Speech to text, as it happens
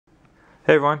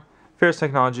Hey everyone, Fierce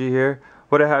Technology here.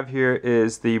 What I have here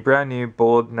is the brand new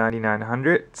Bold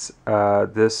 9900.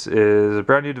 This is a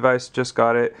brand new device, just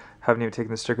got it, haven't even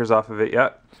taken the stickers off of it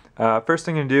yet. First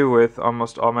thing I do with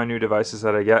almost all my new devices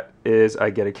that I get is I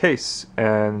get a case,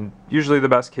 and usually the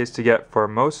best case to get for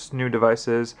most new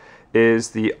devices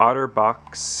is the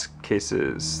Otterbox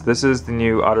cases. This is the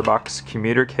new Otterbox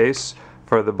Commuter case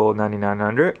for the Bold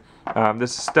 9900.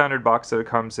 This is standard box that it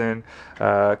comes in,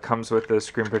 comes with the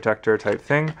screen protector type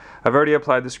thing. I've already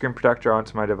applied the screen protector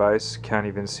onto my device, can't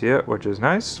even see it, which is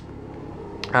nice.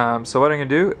 So what I'm going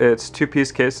to do, it's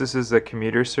two-piece case. This is the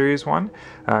Commuter series one.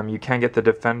 You can get the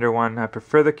Defender one. I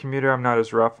prefer the Commuter. I'm not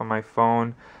as rough on my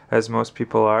phone as most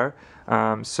people are.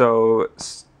 So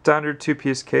standard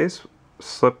two-piece case,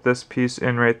 slip this piece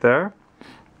in right there,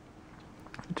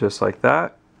 just like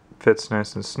that. Fits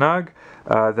nice and snug.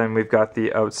 Then we've got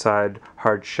the outside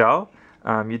hard shell.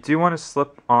 You do want to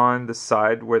slip on the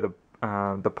side where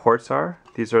the ports are.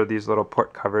 These are these little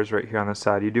port covers right here on the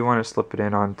side. You do want to slip it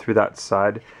in on through that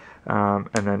side and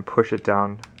then push it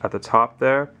down at the top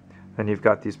there. Then you've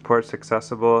got these ports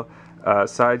accessible.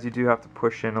 Sides you do have to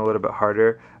push in a little bit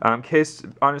harder. Case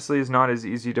honestly is not as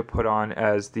easy to put on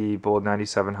as the Bold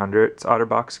 9700's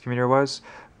Otterbox Commuter was,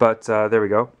 but there we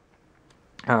go.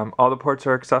 All the ports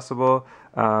are accessible.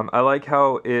 I like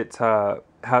how it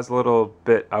has a little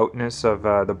bit outness of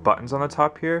the buttons on the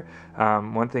top here.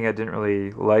 One thing I didn't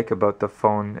really like about the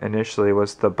phone initially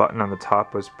was the button on the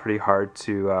top was pretty hard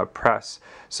to press.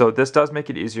 So this does make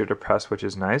it easier to press, which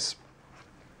is nice.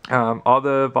 All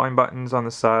the volume buttons on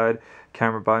the side,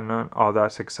 camera button, all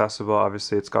that's accessible.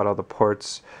 Obviously it's got all the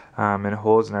ports and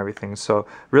holes and everything, so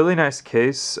really nice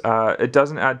case. It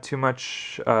doesn't add too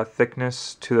much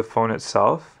thickness to the phone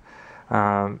itself.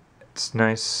 It's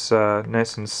nice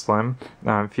and slim.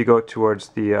 If you go towards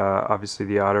the obviously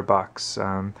the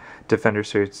Otterbox Defender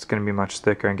series, it's going to be much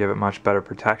thicker and give it much better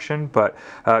protection, but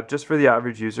just for the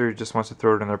average user who just wants to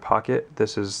throw it in their pocket,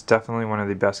 this is definitely one of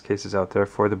the best cases out there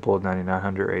for the Bold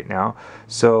 9900 right now.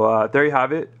 So there you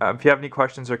have it. If you have any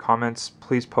questions or comments,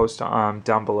 please post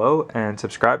down below and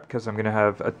subscribe, because I'm going to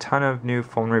have a ton of new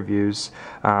phone reviews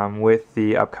with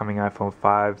the upcoming iPhone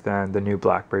 5 and the new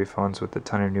Blackberry phones, with a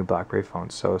ton of new Blackberry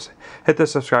phones. So hit the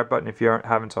subscribe button if you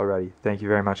haven't already. Thank you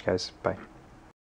very much, guys. Bye.